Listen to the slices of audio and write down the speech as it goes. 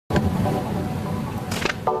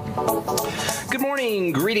Good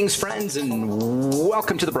morning, greetings friends, and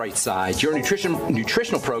welcome to The Bright Side, your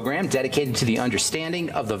nutritional program dedicated to the understanding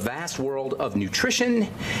of the vast world of nutrition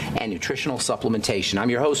and nutritional supplementation. I'm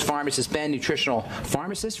your host, pharmacist Ben, nutritional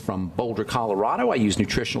pharmacist from Boulder, Colorado. I use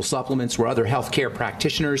nutritional supplements where other healthcare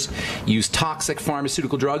practitioners use toxic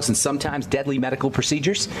pharmaceutical drugs and sometimes deadly medical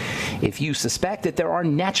procedures. If you suspect that there are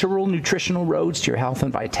natural nutritional roads to your health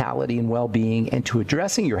and vitality and well-being and to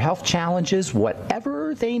addressing your health challenges,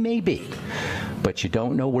 whatever they may be, but you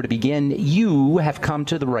don't know where to begin, you have come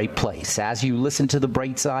to the right place. As you listen to The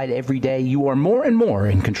Bright Side every day, you are more and more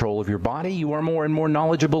in control of your body. You are more and more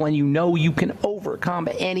knowledgeable, and you know you can overcome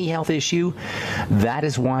any health issue. That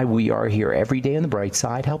is why we are here every day on The Bright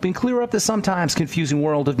Side, helping clear up the sometimes confusing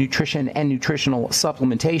world of nutrition and nutritional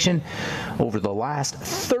supplementation. Over the last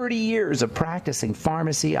 30 years of practicing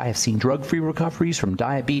pharmacy, I have seen drug-free recoveries from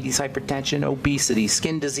diabetes, hypertension, obesity,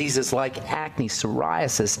 skin diseases like acne,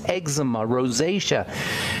 psoriasis, eczema, rosacea,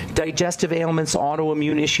 digestive ailments,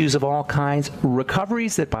 autoimmune issues of all kinds,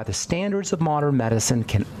 recoveries that by the standards of modern medicine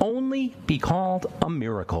can only be called a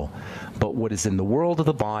miracle. But what is in the world of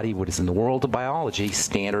the body, what is in the world of biology,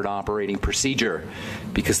 standard operating procedure.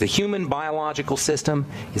 Because the human biological system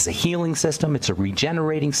is a healing system, it's a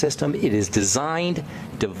regenerating system, it is designed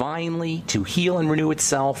divinely to heal and renew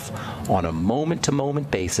itself on a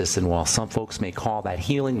moment-to-moment basis. And while some folks may call that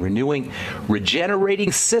healing, renewing,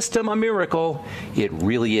 regenerating system a miracle, it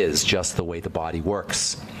really is just the way the body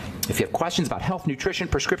works. If you have questions about health, nutrition,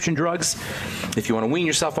 prescription drugs, if you want to wean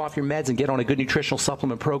yourself off your meds and get on a good nutritional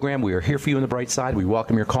supplement program, we are here for you on The Bright Side. We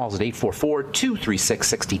welcome your calls at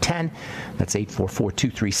 844-236-6010. That's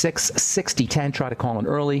 844-236-6010. Try to call in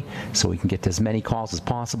early so we can get to as many calls as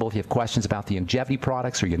possible. If you have questions about the longevity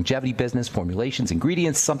products or longevity business, formulations,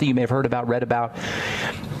 ingredients, something you may have heard about, read about,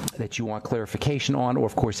 that you want clarification on, or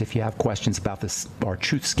of course if you have questions about our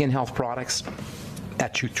Truth Skin Health products,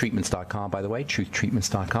 at truthtreatments.com, by the way,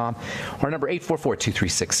 truthtreatments.com. Our number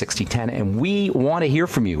 844-236-6010, and we want to hear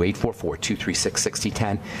from you.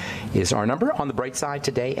 844-236-6010 is our number on The Bright Side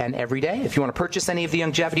today and every day. If you want to purchase any of the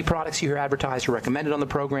longevity products you hear advertised or recommended on the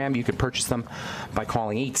program, you can purchase them by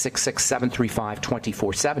calling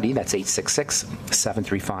 866-735-2470. That's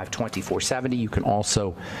 866-735-2470. You can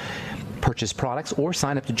also purchase products or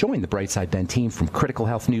sign up to join the Bright Side Ben team from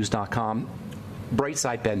criticalhealthnews.com,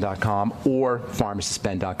 brightsideben.com, or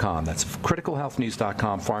pharmacistben.com. That's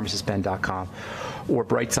criticalhealthnews.com, pharmacistben.com, or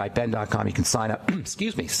brightsideben.com. You can sign up,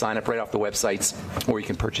 sign up right off the websites, or you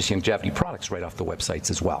can purchase longevity products right off the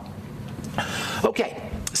websites as well. Okay,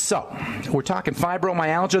 so we're talking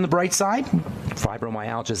fibromyalgia on The Bright Side.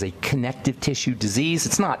 Fibromyalgia is a connective tissue disease.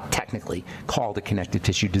 It's not technically called a connective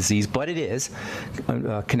tissue disease, but it is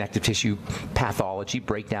connective tissue pathology,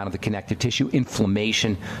 breakdown of the connective tissue,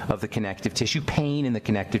 inflammation of the connective tissue, pain in the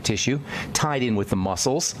connective tissue, tied in with the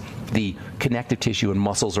muscles. The connective tissue and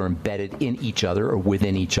muscles are embedded in each other or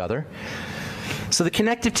within each other. So the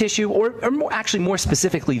connective tissue, or more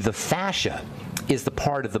specifically, the fascia, is the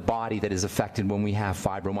part of the body that is affected when we have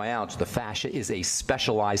fibromyalgia. The fascia is a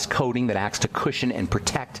specialized coating that acts to cushion and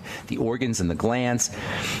protect the organs and the glands.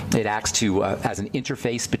 It acts to as an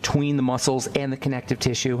interface between the muscles and the connective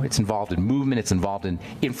tissue. It's involved in movement. It's involved in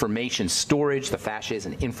information storage. The fascia is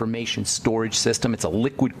an information storage system. It's a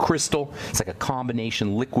liquid crystal. It's like a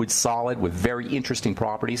combination liquid-solid with very interesting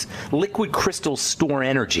properties. Liquid crystals store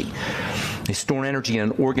energy. They store energy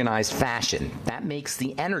in an organized fashion. That makes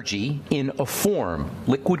the energy in a form.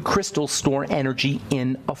 Liquid crystals store energy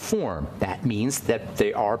in a form. That means that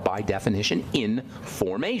they are, by definition, in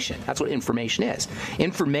formation. That's what information is.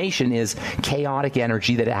 Information is chaotic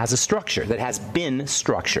energy that has a structure, that has been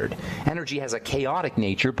structured. Energy has a chaotic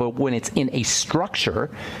nature, but when it's in a structure,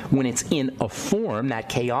 when it's in a form, that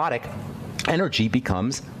chaotic energy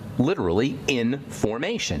becomes literally in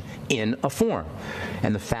formation, in a form.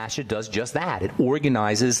 And the fascia does just that. It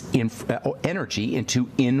organizes energy into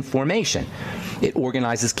information. It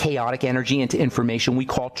organizes chaotic energy into information we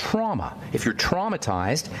call trauma. If you're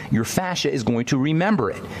traumatized, your fascia is going to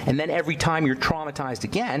remember it. And then every time you're traumatized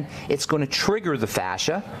again, it's going to trigger the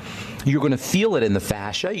fascia. You're going to feel it in the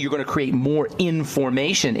fascia. You're going to create more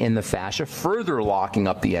information in the fascia, further locking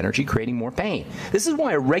up the energy, creating more pain. This is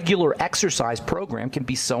why a regular exercise program can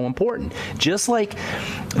be so important. Just like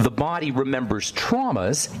the body remembers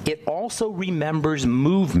traumas, it also remembers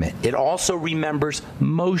movement. It also remembers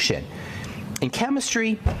motion. In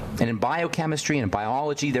chemistry and in biochemistry and in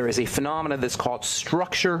biology, there is a phenomenon that's called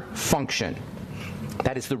structure function.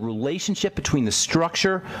 That is the relationship between the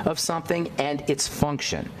structure of something and its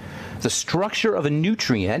function. The structure of a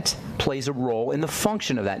nutrient plays a role in the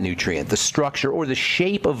function of that nutrient. The structure or the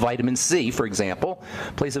shape of vitamin C, for example,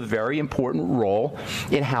 plays a very important role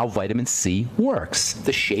in how vitamin C works.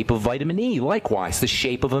 The shape of vitamin E, likewise. The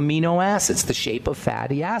shape of amino acids, the shape of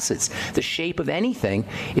fatty acids. The shape of anything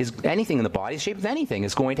in the body, the shape of anything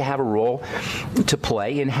is going to have a role to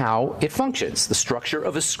play in how it functions. The structure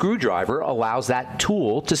of a screwdriver allows that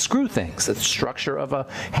tool to screw things. The structure of a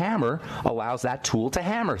hammer allows that tool to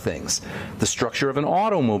hammer things. The structure of an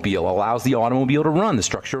automobile allows the automobile to run. The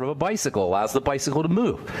structure of a bicycle allows the bicycle to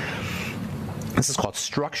move. This is called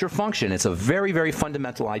structure function. It's a very, very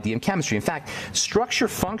fundamental idea in chemistry. In fact, structure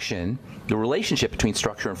function, the relationship between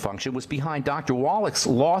structure and function, was behind Dr. Wallach's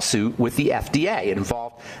lawsuit with the FDA. It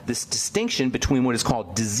involved this distinction between what is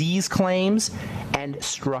called disease claims and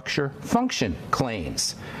structure function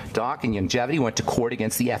claims. Doc and Longevity went to court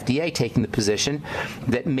against the FDA, taking the position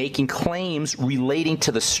that making claims relating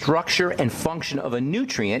to the structure and function of a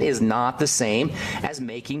nutrient is not the same as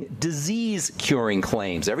making disease-curing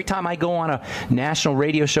claims. Every time I go on a national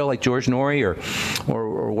radio show like George Norrie or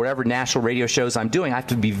whatever national radio shows I'm doing, I have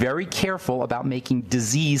to be very careful about making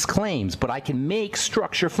disease claims, but I can make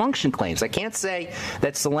structure function claims. I can't say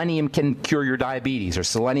that selenium can cure your diabetes or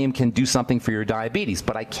selenium can do something for your diabetes,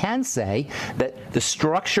 but I can say that the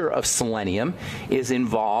structure of selenium is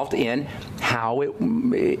involved in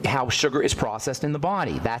how sugar is processed in the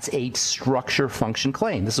body. That's a structure function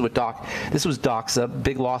claim. This was Doc's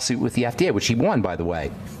big lawsuit with the FDA, which he won, by the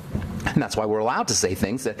way. And that's why we're allowed to say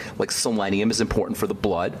things that, like, selenium is important for the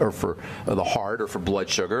blood or for the heart or for blood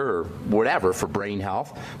sugar or whatever, for brain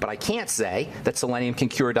health. But I can't say that selenium can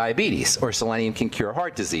cure diabetes or selenium can cure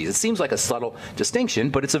heart disease. It seems like a subtle distinction,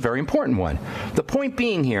 but it's a very important one. The point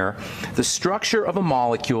being here, the structure of a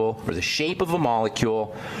molecule or the shape of a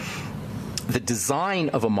molecule, the design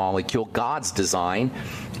of a molecule, God's design,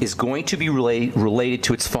 is going to be related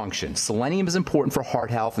to its function. Selenium is important for heart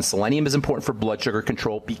health, and selenium is important for blood sugar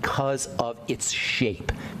control because of its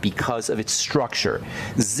shape, because of its structure.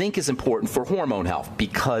 Zinc is important for hormone health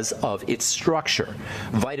because of its structure.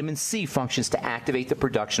 Vitamin C functions to activate the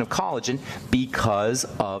production of collagen because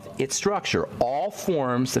of its structure. All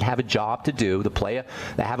forms that have a job to do, that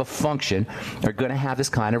have a function, are going to have this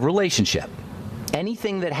kind of relationship.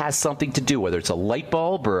 Anything that has something to do, whether it's a light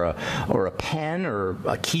bulb or a pen or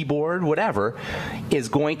a keyboard, whatever, is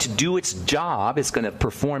going to do its job. It's going to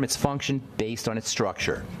perform its function based on its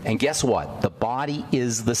structure. And guess what? The body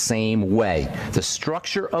is the same way. The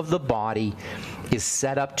structure of the body is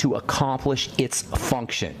set up to accomplish its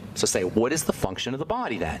function. So say, what is the function of the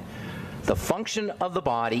body then? The function of the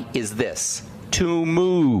body is this: to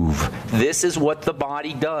move. This is what the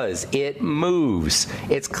body does. It moves.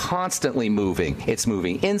 It's constantly moving. It's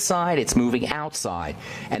moving inside, it's moving outside.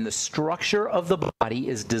 And the structure of the body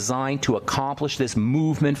is designed to accomplish this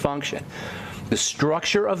movement function. The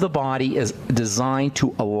structure of the body is designed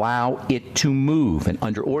to allow it to move. And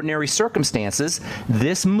under ordinary circumstances,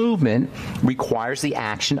 this movement requires the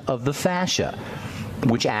action of the fascia,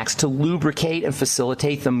 which acts to lubricate and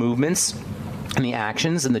facilitate the movements and the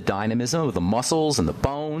actions and the dynamism of the muscles and the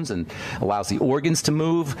bones, and allows the organs to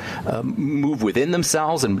move within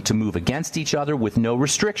themselves and to move against each other with no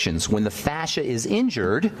restrictions. When the fascia is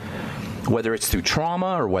injured, whether it's through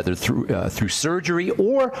trauma or whether through surgery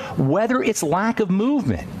or whether it's lack of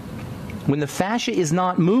movement, when the fascia is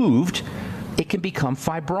not moved, it can become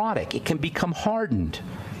fibrotic. It can become hardened.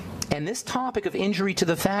 And this topic of injury to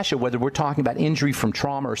the fascia, whether we're talking about injury from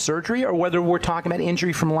trauma or surgery or whether we're talking about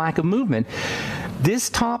injury from lack of movement, this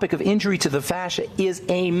topic of injury to the fascia is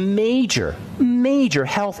a major, major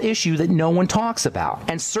health issue that no one talks about.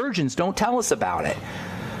 And surgeons don't tell us about it.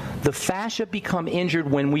 The fascia become injured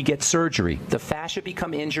when we get surgery. The fascia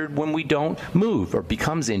become injured when we don't move, or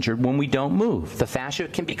becomes injured when we don't move. The fascia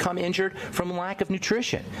can become injured from lack of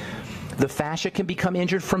nutrition. The fascia can become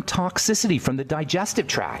injured from toxicity from the digestive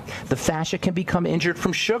tract. The fascia can become injured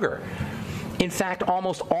from sugar. In fact,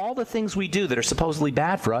 almost all the things we do that are supposedly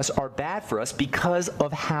bad for us are bad for us because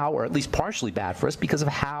of how, or at least partially bad for us, because of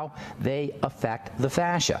how they affect the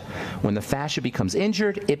fascia. When the fascia becomes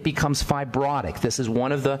injured, it becomes fibrotic. This is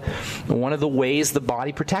one of the ways the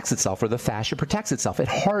body protects itself, or the fascia protects itself. It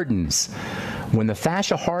hardens. When the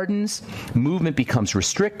fascia hardens, movement becomes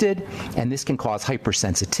restricted, and this can cause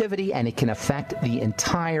hypersensitivity, and it can affect the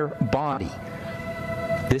entire body.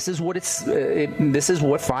 This is what this is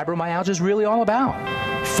what fibromyalgia is really all about.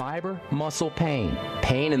 Fiber muscle pain.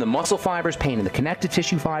 Pain in the muscle fibers, pain in the connective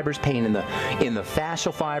tissue fibers, pain in the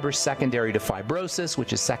fascial fibers, secondary to fibrosis,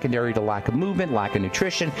 which is secondary to lack of movement, lack of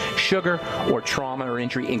nutrition, sugar, or trauma or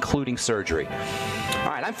injury, including surgery.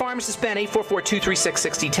 All right, I'm Pharmacist Ben.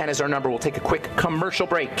 844-236-6010 is our number. We'll take a quick commercial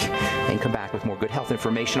break and come back with more good health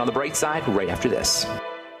information on the bright side right after this.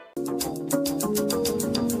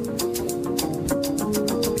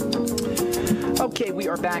 Okay, we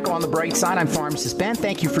are back on the bright side. I'm Pharmacist Ben.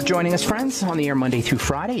 Thank you for joining us, friends, on the air Monday through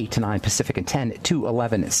Friday, 8 to 9 Pacific and 10 to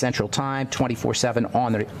 11 Central Time, 24/7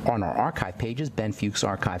 on our archive pages,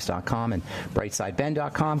 benfuchsarchives.com and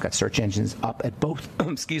brightsideben.com. Got search engines up at both,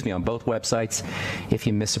 on both websites. If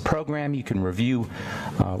you miss a program, you can review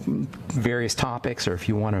various topics, or if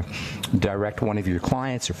you want to direct one of your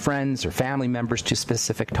clients or friends or family members to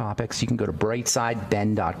specific topics, you can go to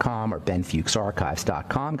brightsideben.com or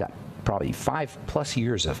benfuchsarchives.com. Got probably 5+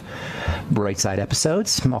 years of Brightside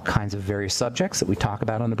episodes, all kinds of various subjects that we talk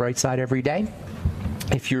about on the Brightside every day.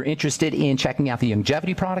 If you're interested in checking out the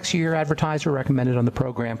longevity products you hear advertised or recommended on the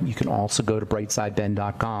program, you can also go to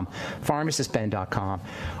brightsideben.com, pharmacistben.com,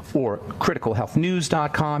 or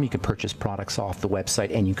criticalhealthnews.com. You can purchase products off the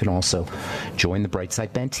website, and you can also join the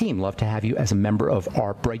Brightside Ben team. Love to have you as a member of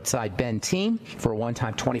our Brightside Ben team. For a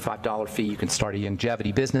one-time $25 fee, you can start a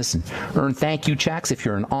longevity business and earn thank you checks. If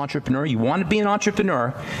you're an entrepreneur, you want to be an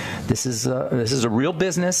entrepreneur, this is a real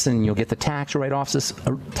business, and you'll get the tax write-offs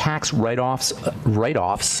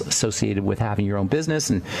associated with having your own business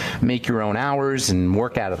and make your own hours and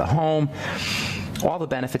work out of the home. All the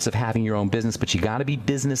benefits of having your own business, but you got to be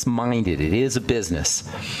business minded. It is a business.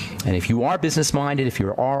 And if you are business minded, if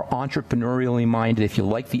you are entrepreneurially minded, if you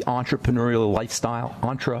like the entrepreneurial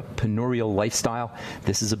lifestyle,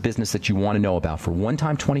 this is a business that you want to know about. For a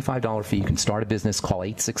one-time $25 fee, you can start a business. Call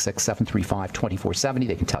 866-735-2470.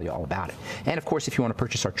 They can tell you all about it. And of course, if you want to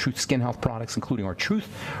purchase our Truth Skin Health products, including our Truth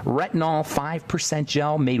Retinol 5%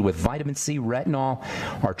 gel made with vitamin C, retinol,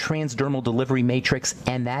 our transdermal delivery matrix,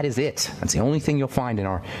 and that is it. That's the only thing you'll find in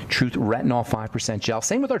our Truth Retinol 5% gel.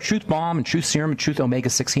 Same with our Truth Balm and Truth Serum and Truth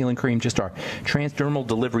Omega-6 Healing Cream, just our transdermal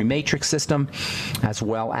delivery matrix system, as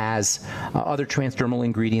well as other transdermal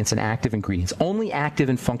ingredients and active ingredients. Only active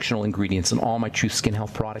and functional ingredients in all my Truth Skin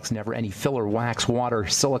Health products. Never any filler, wax, water,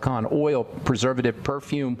 silicone, oil, preservative,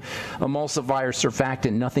 perfume, emulsifier,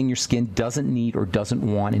 surfactant, nothing your skin doesn't need or doesn't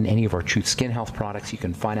want in any of our Truth Skin Health products. You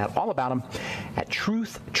can find out all about them at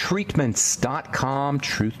truthtreatments.com,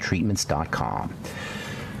 truthtreatments.com.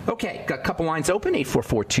 Okay, got a couple lines open,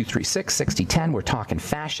 844-236-6010. We're talking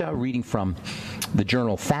fascia, reading from the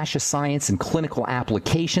journal Fascia Science and Clinical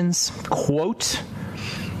Applications. Quote,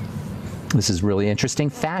 this is really interesting.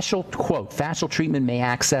 Fascial treatment may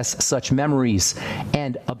access such memories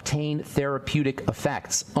and obtain therapeutic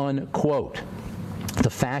effects, unquote. The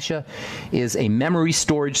fascia is a memory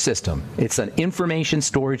storage system. It's an information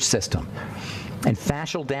storage system. And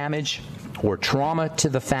fascial damage or trauma to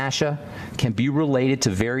the fascia can be related to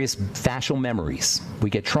various fascial memories. We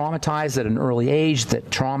get traumatized at an early age. That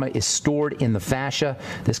trauma is stored in the fascia.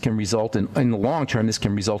 This can result in the long term, this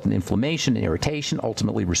can result in inflammation and irritation,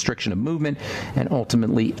 ultimately restriction of movement, and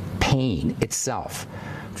ultimately pain itself.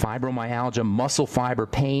 Fibromyalgia, muscle fiber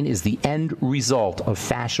pain, is the end result of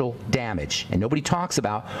fascial damage. And nobody talks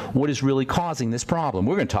about what is really causing this problem.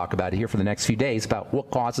 We're going to talk about it here for the next few days, about what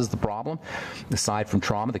causes the problem, aside from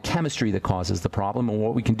trauma, the chemistry that causes the problem, and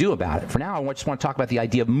what we can do about it. For now, I just want to talk about the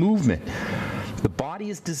idea of movement. The body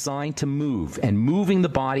is designed to move, and moving the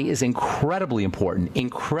body is incredibly important,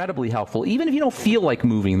 incredibly helpful, even if you don't feel like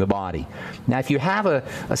moving the body. Now, if you have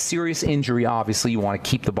a serious injury, obviously you want to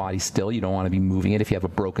keep the body still. You don't want to be moving it if you have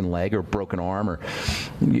a broken leg or a broken arm or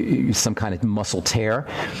some kind of muscle tear.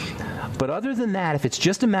 But other than that, if it's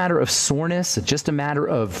just a matter of soreness, just a matter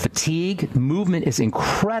of fatigue, movement is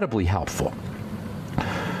incredibly helpful.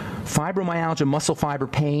 Fibromyalgia, muscle fiber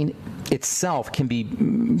pain itself can be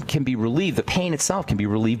relieved. The pain itself can be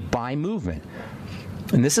relieved by movement.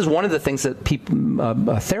 And this is one of the things that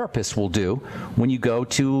therapists will do when you go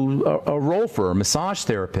to a rolfer or a massage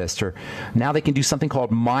therapist. Or now they can do something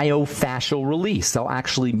called myofascial release. They'll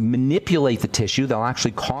actually manipulate the tissue. They'll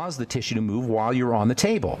actually cause the tissue to move while you're on the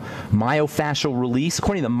table. Myofascial release,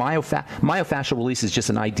 according to the myofascial release, is just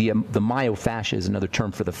an idea. The myofascia is another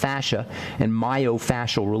term for the fascia, and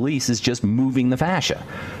myofascial release is just moving the fascia.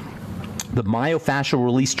 The Myofascial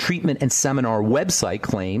Release Treatment and Seminar website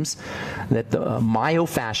claims that the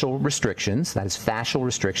myofascial restrictions, that is fascial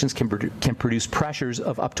restrictions, can produce pressures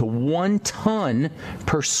of up to 1 ton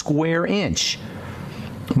per square inch.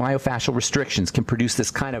 myofascial restrictions can produce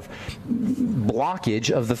this kind of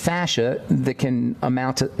blockage of the fascia that can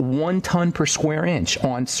amount to 1 ton per square inch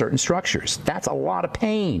on certain structures. That's a lot of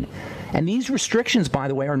pain. And these restrictions, by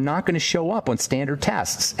the way, are not going to show up on standard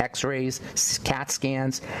tests, x-rays, CAT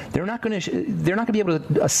scans. They're not going to be able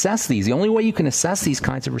to assess these. The only way you can assess these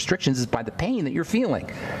kinds of restrictions is by the pain that you're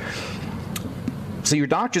feeling. So your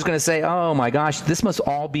doctor's going to say, oh my gosh, this must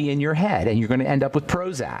all be in your head, and you're going to end up with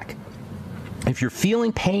Prozac. If you're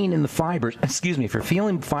feeling pain in the fibers, if you're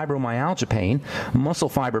feeling fibromyalgia pain, muscle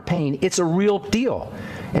fiber pain, it's a real deal.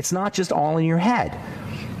 It's not just all in your head.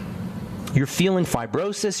 You're feeling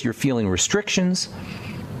fibrosis, you're feeling restrictions.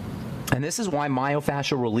 And this is why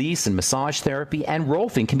myofascial release and massage therapy and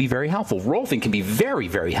rolfing can be very helpful. Rolfing can be very,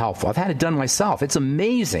 very helpful. I've had it done myself. It's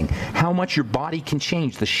amazing how much your body can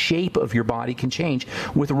change. The shape of your body can change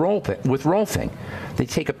with rolfing. They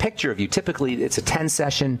take a picture of you. Typically, it's a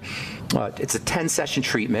 10-session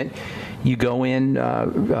treatment. You go in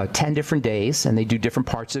 10 different days, and they do different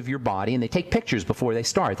parts of your body, and they take pictures before they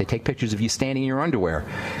start. They take pictures of you standing in your underwear,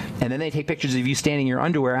 and then they take pictures of you standing in your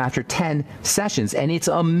underwear after 10 sessions, and it's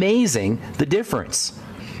amazing the difference.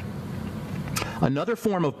 Another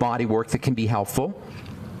form of body work that can be helpful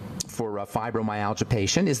for a fibromyalgia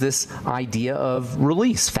patient is this idea of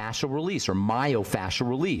release, fascial release, or myofascial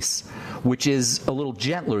release, which is a little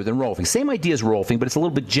gentler than rolfing. Same idea as rolfing, but it's a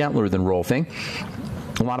little bit gentler than rolfing.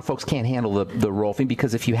 A lot of folks can't handle the rolfing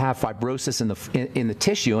because if you have fibrosis in the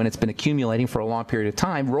tissue and it's been accumulating for a long period of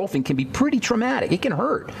time, rolfing can be pretty traumatic. It can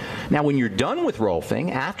hurt. Now, when you're done with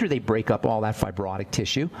rolfing, after they break up all that fibrotic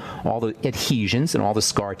tissue, all the adhesions and all the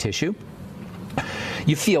scar tissue,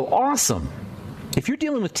 you feel awesome. If you're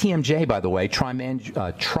dealing with TMJ, by the way,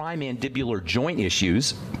 trimandibular joint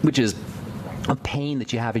issues, which is a pain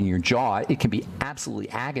that you have in your jaw, it can be absolutely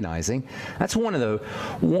agonizing. That's one of the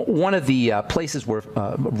places where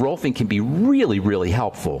rolfing can be really, really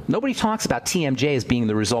helpful. Nobody talks about TMJ as being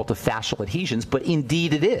the result of fascial adhesions, but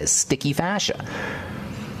indeed it is, sticky fascia.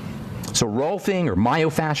 So rolfing or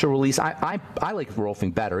myofascial release, I like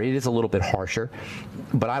rolfing better. It is a little bit harsher,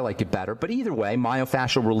 but I like it better. But either way,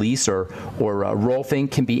 myofascial release or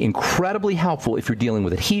rolfing can be incredibly helpful if you're dealing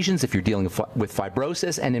with adhesions, if you're dealing with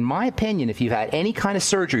fibrosis. And in my opinion, if you've had any kind of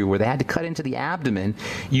surgery where they had to cut into the abdomen,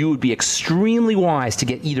 you would be extremely wise to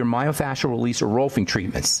get either myofascial release or rolfing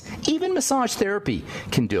treatments. Even massage therapy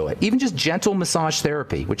can do it. Even just gentle massage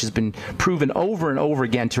therapy, which has been proven over and over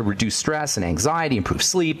again to reduce stress and anxiety, improve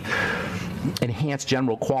sleep, enhance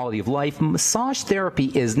general quality of life. Massage therapy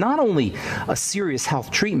is not only a serious health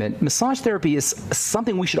treatment, massage therapy is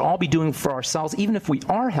something we should all be doing for ourselves, even if we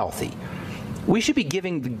are healthy. We should be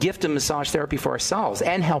giving the gift of massage therapy for ourselves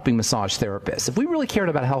and helping massage therapists. If we really cared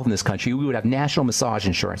about health in this country, we would have national massage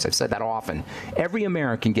insurance. I've said that often. Every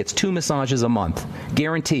American gets 2 massages a month,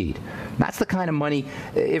 guaranteed. That's the kind of money.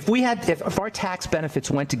 If our tax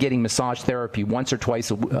benefits went to getting massage therapy once or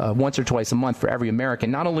twice a month for every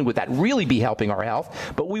American, not only would that really be helping our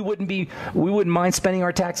health, but we wouldn't mind spending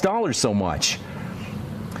our tax dollars so much.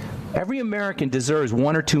 Every American deserves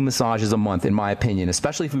 1 or 2 massages a month, in my opinion,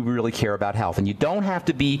 especially if we really care about health. And you don't have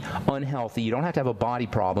to be unhealthy. You don't have to have a body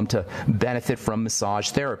problem to benefit from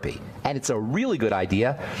massage therapy. And it's a really good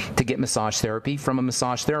idea to get massage therapy from a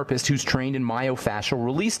massage therapist who's trained in myofascial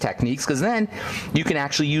release techniques, because then you can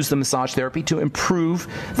actually use the massage therapy to improve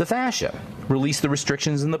the fascia, release the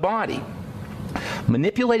restrictions in the body.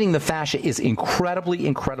 Manipulating the fascia is incredibly,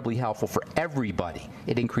 incredibly helpful for everybody.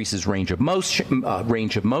 It increases range of motion.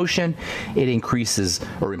 It increases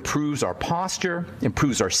or improves our posture,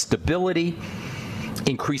 improves our stability,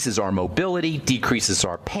 increases our mobility, decreases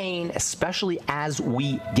our pain, especially as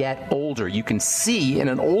we get older. You can see in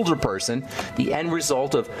an older person the end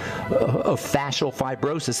result of fascial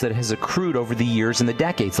fibrosis that has accrued over the years and the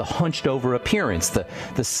decades. The hunched over appearance, the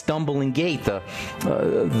stumbling gait, the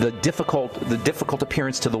difficult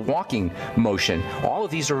appearance to the walking motion. All of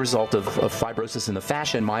these are a result of fibrosis in the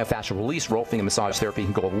fascia, and myofascial release, rolfing, and massage therapy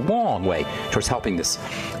can go a long way towards helping this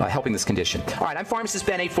condition. All right, I'm Pharmacist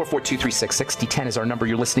Ben. 844-236-6010 is our number.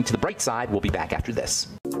 You're listening to The Bright Side. We'll be back after this.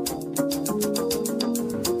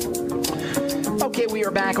 Okay, we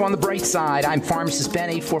are back on The Bright Side. I'm Pharmacist Ben.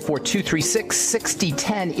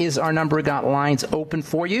 844-236-6010 is our number. Got lines open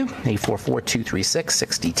for you.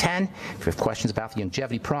 844-236-6010. If you have questions about the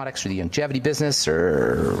longevity products or the longevity business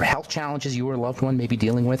or health challenges you or a loved one may be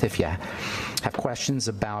dealing with, if you have questions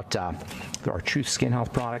about our Truth Skin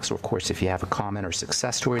Health products, or of course if you have a comment or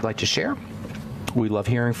success story you'd like to share, we love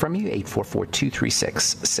hearing from you.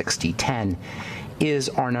 844-236-6010 is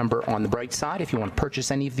our number on the Bright Side. If you want to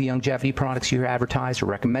purchase any of the longevity products you hear advertised or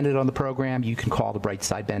recommended on the program, you can call the Bright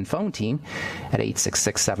Side Ben phone team at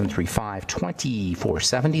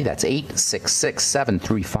 866-735-2470. That's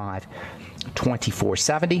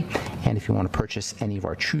 866-735-2470. And if you want to purchase any of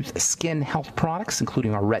our Truth Skin Health products,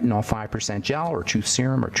 including our Retinol 5% Gel, or Truth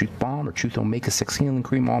Serum, or Truth Balm, or Truth Omega 6 Healing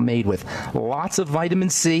Cream, all made with lots of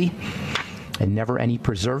vitamin C, and never any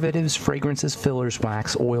preservatives, fragrances, fillers,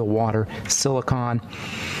 wax, oil, water, silicone.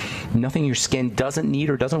 Nothing your skin doesn't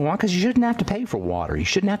need or doesn't want, because you shouldn't have to pay for water. You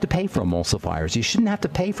shouldn't have to pay for emulsifiers. You shouldn't have to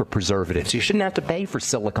pay for preservatives. You shouldn't have to pay for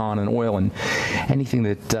silicone and oil and anything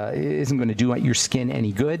that isn't going to do your skin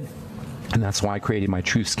any good. And that's why I created my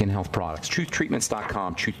Truth Skin Health products.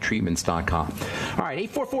 TruthTreatments.com, TruthTreatments.com. All right,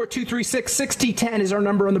 844-236-6010 is our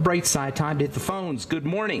number on the Bright Side. Time to hit the phones. Good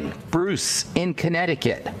morning. Bruce in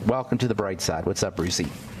Connecticut. Welcome to the Bright Side. What's up, Brucey?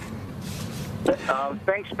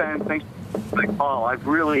 Thanks, Ben. Thanks for the call. I've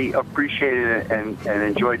really appreciated it and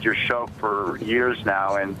enjoyed your show for years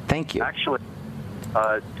now. And thank you. Actually,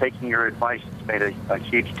 taking your advice has made a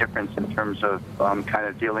huge difference in terms of kind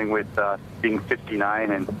of dealing with being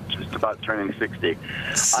 59 and just about turning 60.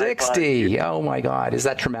 60? Oh, my God. Is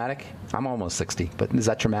that traumatic? I'm almost 60, but is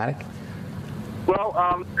that traumatic?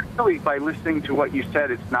 Well, really, by listening to what you said,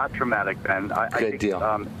 it's not traumatic, Ben. I think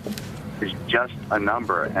deal. It's just a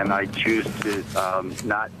number, and I choose to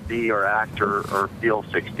not be or act or feel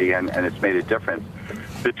 60, and it's made a difference.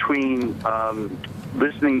 Between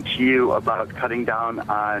listening to you about cutting down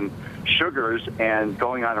on sugars and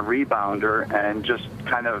going on a rebounder and just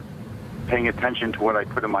kind of paying attention to what I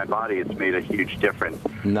put in my body, it's made a huge difference.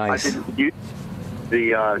 Nice. I've been using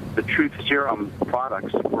the Truth Serum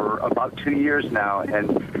products for about 2 years now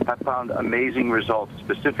and have found amazing results,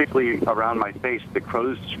 specifically around my face, the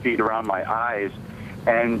crow's feet around my eyes.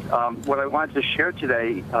 And what I wanted to share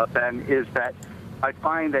today, Ben, is that I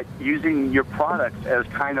find that using your products as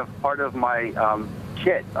kind of part of my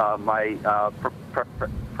kit, my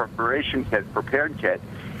prepared kit,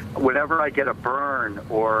 whenever I get a burn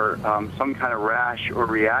or some kind of rash or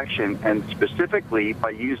reaction, and specifically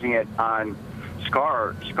by using it on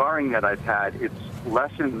scarring that I've had, it's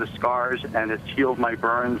lessened the scars and it's healed my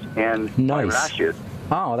burns and my rashes.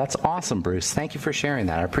 Oh, that's awesome, Bruce. Thank you for sharing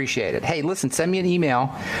that. I appreciate it. Hey, listen, send me an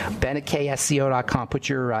email, ben@ksco.com. Put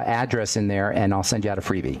your address in there, and I'll send you out a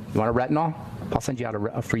freebie. You want a retinol? I'll send you out a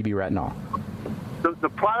freebie retinol. The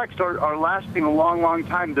products are lasting a long, long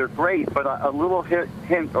time. They're great, but a little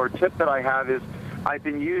hint or tip that I have is I've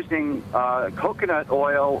been using coconut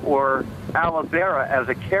oil or aloe vera as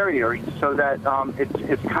a carrier, so that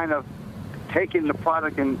it's kind of taken the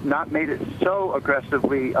product and not made it so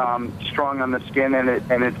aggressively strong on the skin, and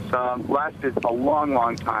it's lasted a long,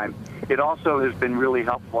 long time. It also has been really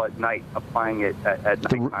helpful at night, applying it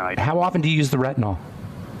at night. How often do you use the retinol?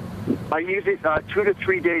 I use it 2 to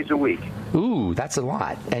 3 days a week. Ooh, that's a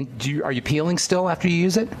lot. And are you peeling still after you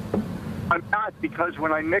use it? I'm not, because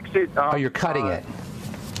when I mix it... you're cutting it.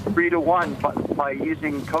 3 to 1, but by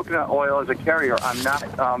using coconut oil as a carrier, I'm not...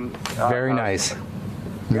 Very nice.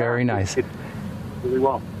 Very nice. It's really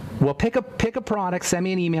well. Well, pick a product, send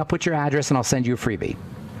me an email, put your address, and I'll send you a freebie.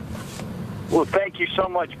 Well, thank you so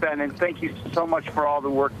much, Ben, and thank you so much for all the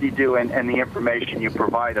work you do and the information you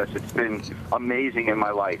provide us. It's been amazing in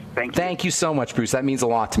my life. Thank you. Thank you so much, Bruce. That means a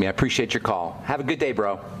lot to me. I appreciate your call. Have a good day,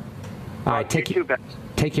 bro. All right, take care,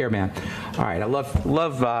 man. All right, I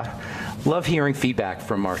love hearing feedback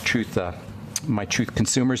from our my Truth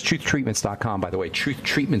consumers. TruthTreatments.com, by the way.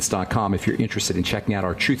 TruthTreatments.com if you're interested in checking out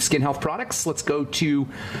our Truth Skin Health products. Let's go to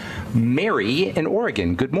Mary in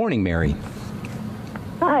Oregon. Good morning, Mary.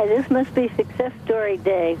 Hi, this must be Success Story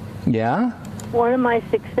Day. Yeah? One of my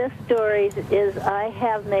success stories is I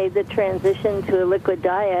have made the transition to a liquid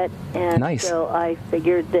diet, and nice. So I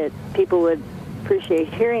figured that people would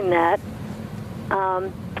appreciate hearing that.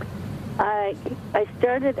 I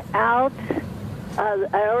started out, I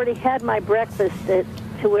already had my breakfast to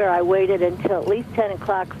where I waited until at least 10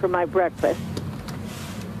 o'clock for my breakfast.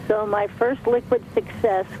 So my first liquid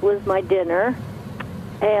success was my dinner.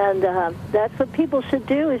 And that's what people should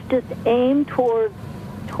do, is just aim towards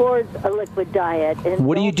a liquid diet. And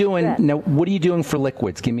what are you doing? Now, what are you doing for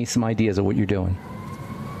liquids? Give me some ideas of what you're doing.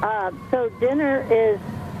 So dinner is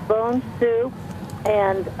bone soup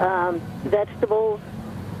and vegetables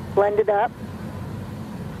blended up,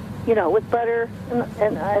 with butter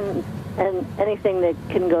and anything that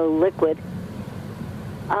can go liquid.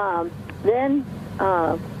 Then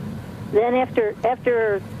after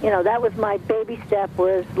that was my baby step,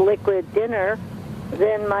 was liquid dinner.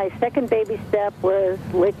 Then my second baby step was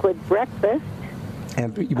liquid breakfast.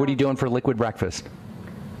 And what are you doing for liquid breakfast?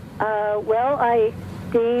 Well, I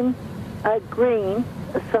steam green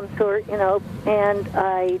of some sort, and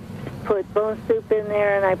I put bone soup in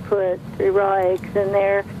there, and I put 3 raw eggs in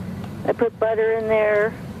there. I put butter in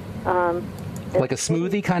there. Like a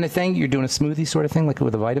smoothie kind of thing? You're doing a smoothie sort of thing, like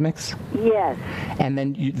with a Vitamix? Yes. And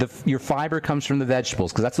then your fiber comes from the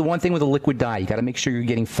vegetables, because that's the one thing with a liquid diet. You got to make sure you're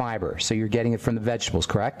getting fiber, so you're getting it from the vegetables,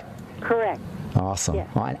 correct? Correct. Awesome. Yes.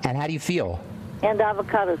 And how do you feel? And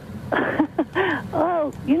avocados.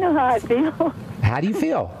 Oh, you know how I feel. How do you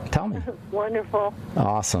feel? Tell me. Wonderful.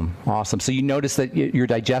 Awesome. So you notice that your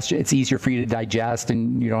digestion, it's easier for you to digest,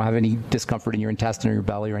 and you don't have any discomfort in your intestine or your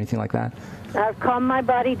belly or anything like that? I've calmed my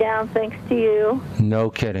body down thanks to you. No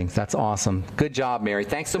kidding. That's awesome. Good job, Mary.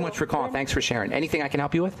 Thanks so much for calling. Thanks for sharing. Anything I can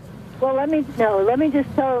help you with? Well, let me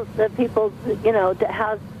just tell the people,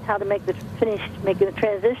 how to finish making the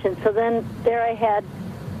transition. So then there I had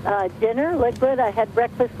dinner liquid, I had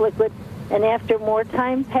breakfast liquid, and after more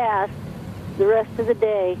time passed, the rest of the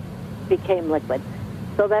day became liquid.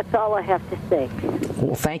 So that's all I have to say.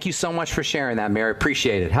 Well, thank you so much for sharing that, Mary.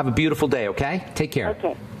 Appreciate it. Have a beautiful day, okay? Take care.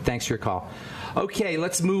 Okay. Thanks for your call. Okay,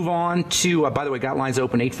 let's move on to, by the way, got lines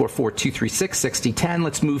open 844-236-6010.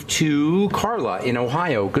 Let's move to Carla in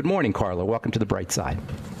Ohio. Good morning, Carla. Welcome to the Bright Side.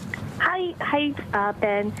 Hi,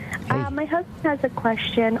 Ben. Hey. My husband has a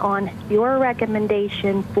question on your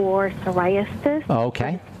recommendation for psoriasis.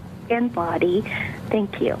 Okay. And body.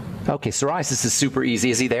 Thank you. Okay, psoriasis is super easy.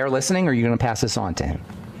 Is he there listening, or are you going to pass this on to him?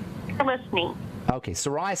 I'm listening. Okay,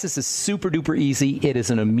 psoriasis is super duper easy. It is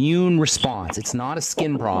an immune response. It's not a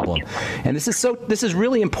skin problem. And this is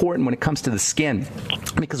really important when it comes to the skin,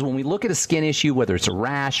 because when we look at a skin issue, whether it's a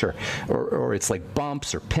rash or it's like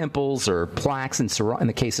bumps or pimples or plaques in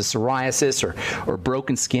the case of psoriasis, or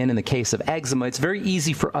broken skin in the case of eczema, it's very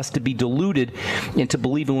easy for us to be deluded into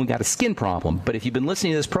believing we've got a skin problem. But if you've been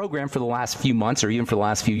listening to this program for the last few months or even for the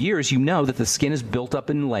last few years, you know that the skin is built up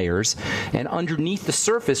in layers, and underneath the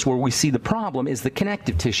surface where we see the problem is the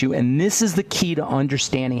connective tissue, and this is the key to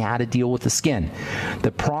understanding how to deal with the skin. The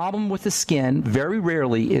problem with the skin very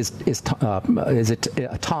rarely is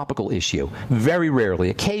a topical issue. Very rarely.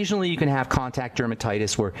 Occasionally you can have contact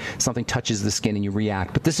dermatitis where something touches the skin and you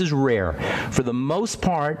react, but this is rare. For the most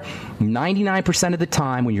part, 99% of the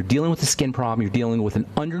time when you're dealing with a skin problem, you're dealing with an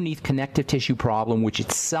underneath connective tissue problem, which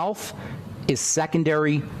itself is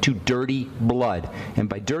secondary to dirty blood. And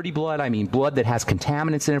by dirty blood, I mean blood that has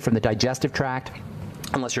contaminants in it from the digestive tract,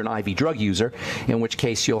 unless you're an IV drug user, in which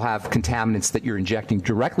case you'll have contaminants that you're injecting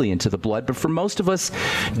directly into the blood. But for most of us,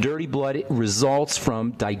 dirty blood results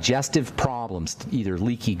from digestive problems, either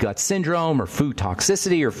leaky gut syndrome or food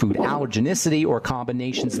toxicity or food allergenicity or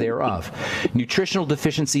combinations thereof. Nutritional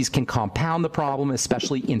deficiencies can compound the problem,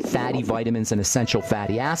 especially in fatty vitamins and essential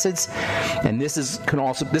fatty acids. And this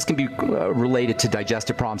can be related to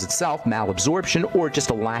digestive problems itself, malabsorption, or just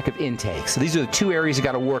a lack of intake. So these are the two areas you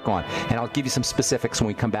got to work on, and I'll give you some specifics when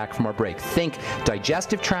we come back from our break. Think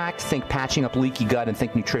digestive tract, think patching up leaky gut, and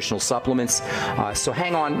think nutritional supplements. So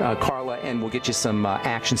hang on, Carla, and we'll get you some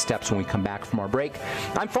action steps when we come back from our break.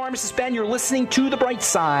 I'm Pharmacist Ben. You're listening to The Bright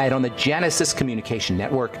Side on the Genesis Communication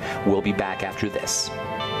Network. We'll be back after this.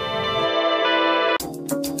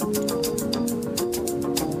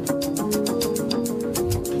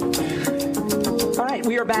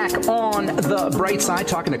 We are back on the Bright Side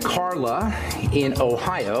talking to Carla in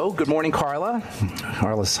Ohio. Good morning, Carla.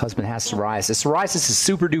 Carla's husband has psoriasis. Psoriasis is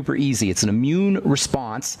super duper easy. It's an immune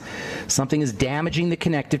response. Something is damaging the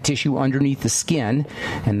connective tissue underneath the skin,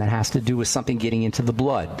 and that has to do with something getting into the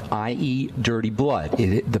blood, i.e. dirty blood.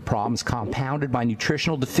 The problem is compounded by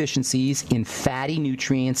nutritional deficiencies in fatty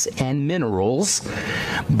nutrients and minerals,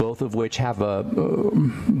 both of which have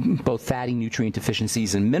both fatty nutrient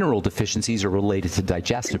deficiencies and mineral deficiencies are related to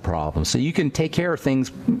digestive problems. So you can take care of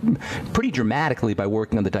things pretty dramatically by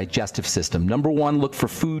working on the digestive system. Number one, look for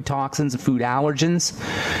food toxins and food allergens,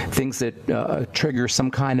 things that trigger some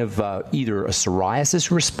kind of either a psoriasis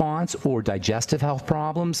response or digestive health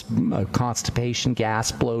problems, constipation,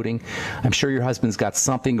 gas, bloating. I'm sure your husband's got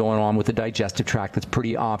something going on with the digestive tract that's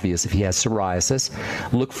pretty obvious if he has psoriasis.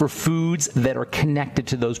 Look for foods that are connected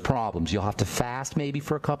to those problems. You'll have to fast maybe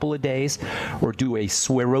for a couple of days or do a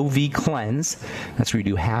Swero V cleanse. That's where you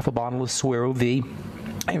do half a bottle of Swero V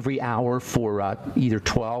every hour for either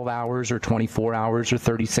 12 hours or 24 hours or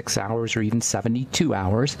 36 hours or even 72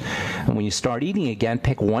 hours. And when you start eating again,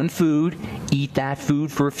 pick one food, eat that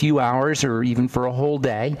food for a few hours or even for a whole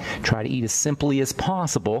day. Try to eat as simply as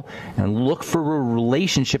possible and look for a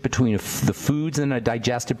relationship between the foods and a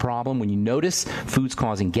digestive problem. When you notice foods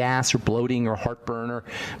causing gas or bloating or heartburn or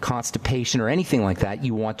constipation or anything like that,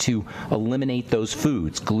 you want to eliminate those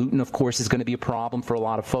foods. Gluten, of course, is going to be a problem for a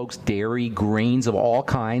lot of folks. Dairy, grains of all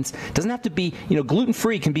kinds. Doesn't have to be,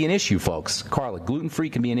 gluten-free can be an issue, folks. Carla, gluten-free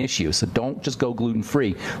can be an issue, so don't just go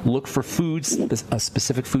gluten-free. Look for foods,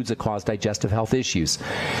 specific foods that cause digestive health issues.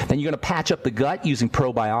 Then you're going to patch up the gut using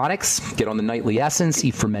probiotics, get on the nightly essence,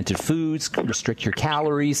 eat fermented foods, restrict your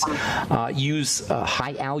calories, use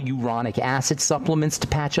high hyaluronic acid supplements to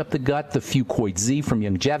patch up the gut. The Fucoid Z from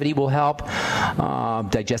Longevity will help.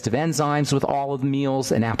 Digestive enzymes with all of the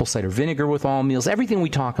meals, and apple cider vinegar with all meals. Everything we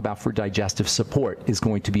talk about for digestive support is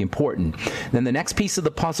going to be important. Then the next piece of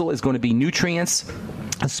the puzzle is going to be nutrients,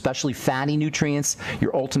 especially fatty nutrients.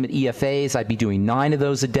 Your ultimate EFAs, I'd be doing 9 of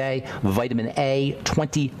those a day. Vitamin A,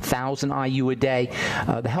 20,000 IU a day.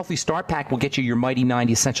 The Healthy Start Pack will get you your Mighty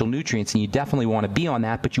 90 essential nutrients, and you definitely want to be on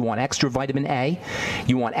that, but you want extra vitamin A.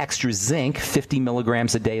 You want extra zinc, 50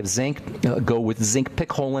 milligrams a day of zinc. Go with zinc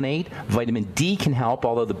picolinate. Vitamin D can help,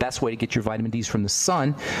 although the best way to get your vitamin D is from the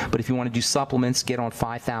sun. But if you want to do supplements, get on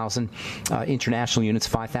 5,000 international units,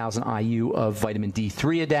 5,000 IU of vitamin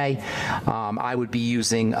D3 a day. I would be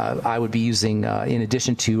using, in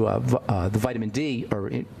addition to the vitamin D,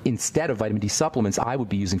 or instead of vitamin D supplements, I would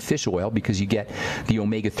be using fish oil, because you get the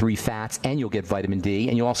omega-3 fats and you'll get vitamin D,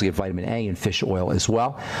 and you'll also get vitamin A in fish oil as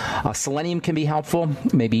well. Selenium can be helpful,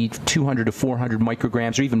 maybe 200 to 400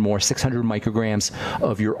 micrograms or even more, 600 micrograms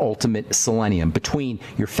of your ultimate selenium. Between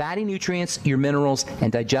your fatty nutrients, your minerals,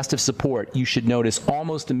 and digestive support, you should notice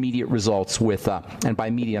almost immediate results with, and by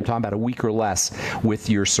immediate I'm talking about a week or less, with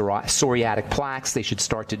your psoriatic plaques. They should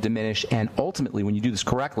start to diminish, and ultimately, when you do this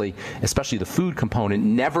correctly, especially the food component,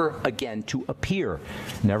 never again to appear.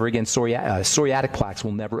 Never again, psoriatic plaques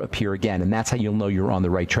will never appear again, and that's how you'll know you're on the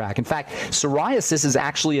right track. In fact, psoriasis is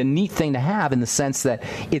actually a neat thing to have, in the sense that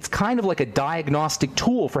it's kind of like a diagnostic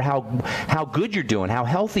tool for how good you're doing, how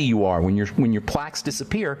healthy you are. When your plaques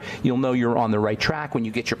disappear, you'll know you're on the right track. When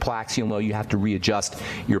you get your plaques, you'll know you have to readjust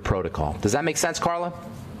your protocol. Does that make sense, Carla?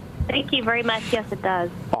 Thank you very much. Yes, it does.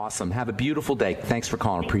 Awesome. Have a beautiful day. Thanks for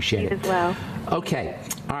calling. Appreciate it. As well. Okay.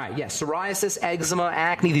 All right. Yeah. Psoriasis, eczema,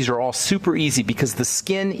 acne, these are all super easy, because the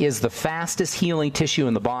skin is the fastest healing tissue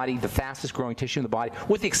in the body, the fastest growing tissue in the body,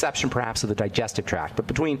 with the exception perhaps of the digestive tract. But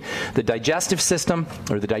between the digestive system,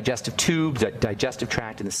 or the digestive tube, the digestive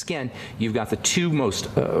tract, and the skin, you've got the two most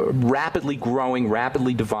rapidly growing,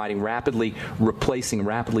 rapidly dividing, rapidly replacing,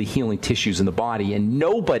 rapidly healing tissues in the body. And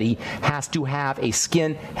nobody has to have a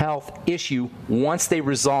skin health issue once they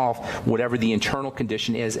resolve whatever the internal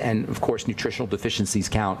condition is, and of course nutritional deficiencies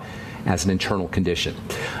count as an internal condition.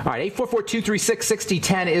 All right,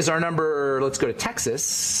 844-236-6010 is our number. Let's go to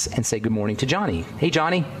Texas and say good morning to Johnny. Hey,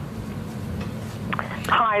 Johnny.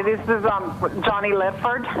 Hi, this is Johnny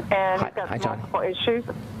Ledford, and he's got multiple issues.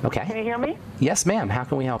 Okay. Can you hear me? Yes, ma'am. How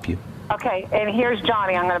can we help you? Okay, and here's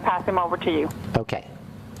Johnny. I'm going to pass him over to you. Okay.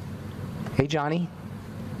 Hey, Johnny.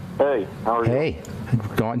 Hey, how are you? Hey,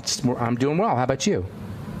 I'm doing well. How about you?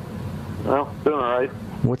 Well, doing all right.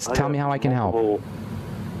 Tell me how I can help. Well,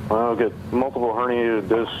 I get multiple herniated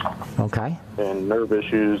discs. Okay. And nerve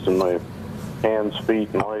issues in my hands, feet,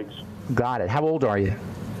 and legs. Got it. How old are you?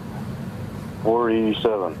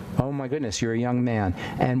 47. Oh my goodness, you're a young man.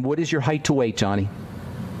 And what is your height to weight, Johnny?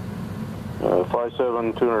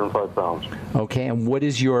 5'7", 205 pounds. Okay, and what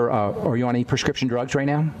is your, are you on any prescription drugs right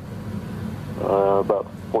now? About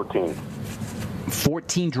 14.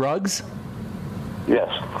 14 drugs? Yes.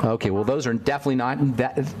 Okay, well those are definitely not,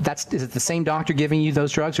 is it the same doctor giving you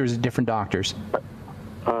those drugs, or is it different doctors?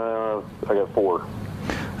 I got 4.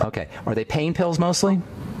 Okay, are they pain pills mostly?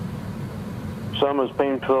 Some is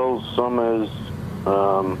pain pills, some is,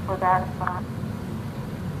 I'm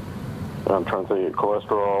trying to think,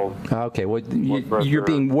 cholesterol. Okay, well, you're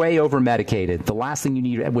being way over-medicated. The last thing you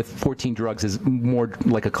need with 14 drugs is more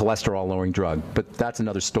like a cholesterol-lowering drug, but that's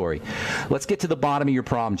another story. Let's get to the bottom of your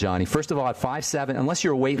problem, Johnny. First of all, at 5'7", unless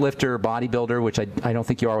you're a weightlifter or bodybuilder, which I don't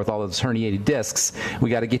think you are with all those herniated discs, we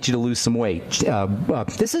got to get you to lose some weight.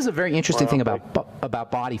 This is a very interesting thing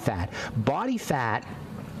about body fat. Body fat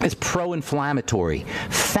is pro-inflammatory.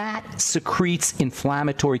 Fat secretes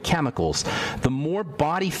inflammatory chemicals. The more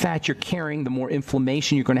body fat you're carrying, the more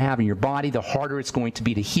inflammation you're going to have in your body, the harder it's going to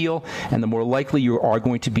be to heal, and the more likely you are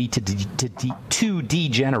going to be to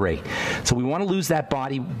degenerate. So we want to lose that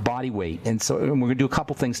body weight, and we're going to do a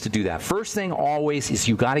couple things to do that. First thing always is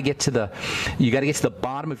you got to get to the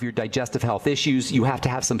bottom of your digestive health issues. You have to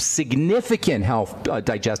have some significant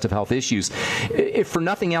digestive health issues. If for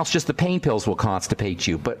nothing else, just the pain pills will constipate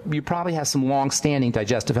you, but you probably have some long-standing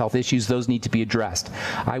digestive health issues. Those need to be addressed.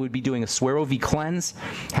 I would be doing a Suero V cleanse,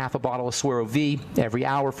 half a bottle of Suero V every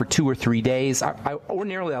hour for 2 or 3 days.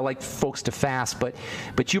 Ordinarily, I like folks to fast,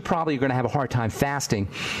 but you probably are going to have a hard time fasting,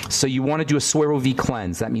 so you want to do a Suero V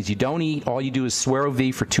cleanse. That means you don't eat. All you do is Suero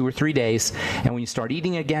V for 2 or 3 days, and when you start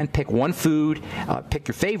eating again, pick one food, pick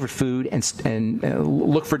your favorite food, and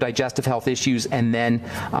look for digestive health issues, and then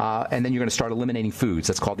you're going to start eliminating foods.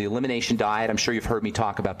 That's called the elimination diet. I'm sure you've heard me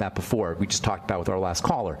talk about that before. We just talked about it with our last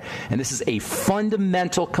caller. And this is a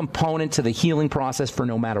fundamental component to the healing process for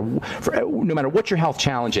no matter what your health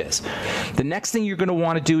challenge is. The next thing you're going to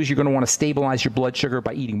want to do is you're going to want to stabilize your blood sugar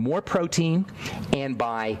by eating more protein and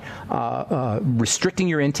by restricting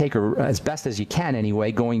your intake, or as best as you can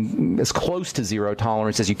anyway, going as close to zero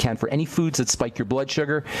tolerance as you can for any foods that spike your blood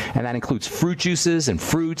sugar. And that includes fruit juices and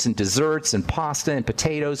fruits and desserts and pasta and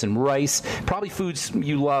potatoes and rice, probably foods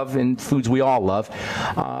you love and foods we all love.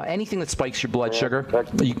 Anything that spikes your blood sugar,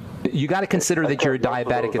 you got to consider that you're a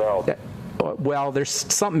diabetic. Well, there's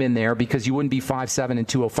something in there, because you wouldn't be 5'7" and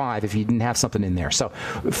 205 if you didn't have something in there. So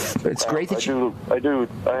it's great that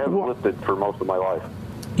I have lifted for most of my life.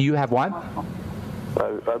 You have what?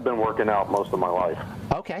 I've been working out most of my life.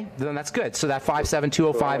 Okay, then that's good. So that 5'7",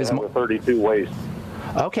 205 is a 32 waist.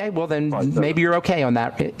 Okay, well then maybe you're okay on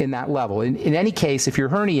that in that level. In any case, if you're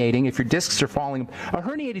herniating, if your discs are falling, a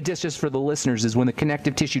herniated disc, just for the listeners, is when the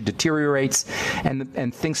connective tissue deteriorates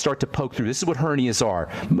and things start to poke through. This is what hernias are.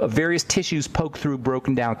 Various tissues poke through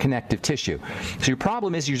broken down connective tissue. So your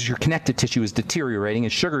problem is your connective tissue is deteriorating,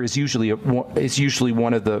 and sugar is usually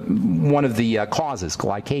one of the causes,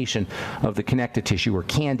 glycation of the connective tissue, or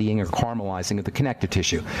candying or caramelizing of the connective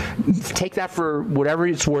tissue. Take that for whatever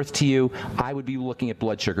it's worth to you. I would be looking at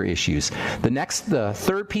blood sugar issues. The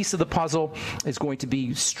third piece of the puzzle is going to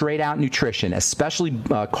be straight out nutrition, especially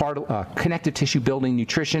connective tissue building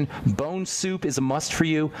nutrition. Bone soup is a must for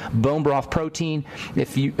you. Bone broth protein,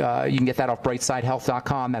 if you can get that off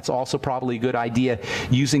brightsidehealth.com. That's also probably a good idea.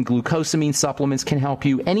 Using glucosamine supplements can help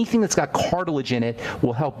you. Anything that's got cartilage in it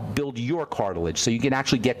will help build your cartilage. So you can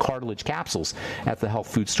actually get cartilage capsules at the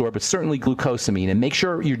health food store, but certainly glucosamine. And make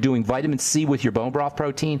sure you're doing vitamin C with your bone broth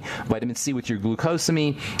protein, vitamin C with your glucosamine,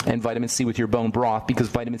 and vitamin C with your bone broth, because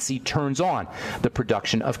vitamin C turns on the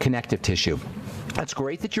production of connective tissue. That's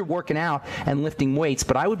great that you're working out and lifting weights,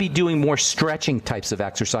 but I would be doing more stretching types of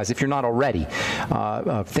exercise if you're not already.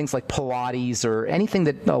 Things like Pilates, or anything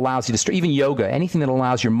that allows you to stretch, even yoga, anything that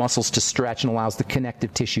allows your muscles to stretch and allows the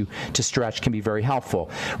connective tissue to stretch can be very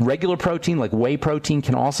helpful. Regular protein, like whey protein,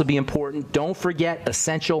 can also be important. Don't forget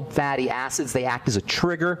essential fatty acids. They act as a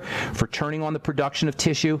trigger for turning on the production of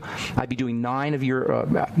tissue. I'd be doing 9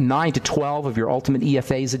 to 12 of your ultimate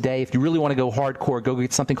EFAs a day. If you really want to go hardcore, go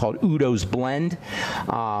get something called Udo's Blend.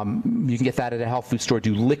 You can get that at a health food store.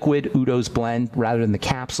 Do liquid Udo's Blend rather than the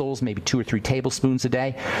capsules, maybe 2 or 3 tablespoons a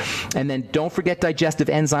day. And then don't forget digestive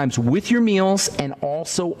enzymes with your meals, and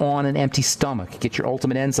also on an empty stomach. Get your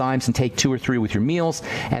ultimate enzymes and take 2 or 3 with your meals,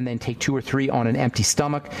 and then take 2 or 3 on an empty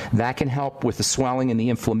stomach. That can help with the swelling and the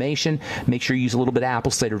inflammation. Make sure you use a little bit of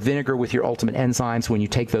apple cider vinegar with your ultimate enzymes when you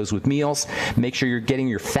take those with meals. Make sure you're getting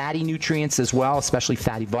your fatty nutrients as well, especially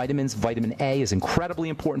fatty vitamins. Vitamin A is incredibly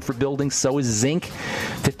important for building. So is zinc.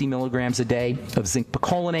 50 milligrams a day of zinc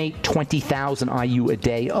picolinate, 20,000 IU a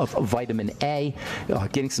day of vitamin A.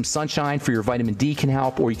 Getting some sunshine for your vitamin D can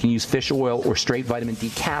help, or you can use fish oil or straight vitamin D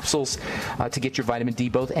capsules to get your vitamin D.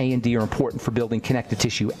 Both A and D are important for building connective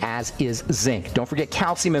tissue, as is zinc. Don't forget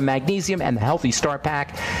calcium and magnesium and the Healthy Start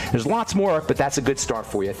Pack. There's lots more, but that's a good start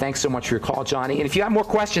for you. Thanks so much for your call, Johnny. And if you have more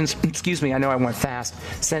questions, excuse me, I know I went fast,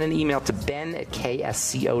 send an email to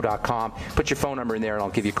ben@ksco.com. Put your phone number in there, and I'll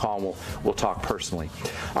give you a call, and we'll talk personally.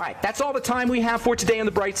 All right, that's all the time we have for today on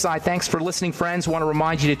The Bright Side. Thanks for listening, friends. I want to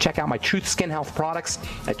remind you to check out my Truth Skin Health products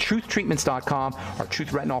at truthtreatments.com, our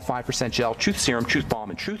Truth Retinol 5% Gel, Truth Serum, Truth Balm,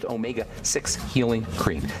 and Truth Omega-6 Healing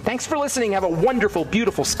Cream. Thanks for listening. Have a wonderful,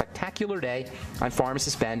 beautiful, spectacular day. I'm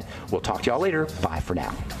Pharmacist Ben. We'll talk to y'all later. Bye for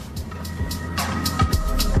now.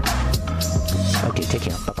 Okay, take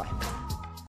care. Bye-bye.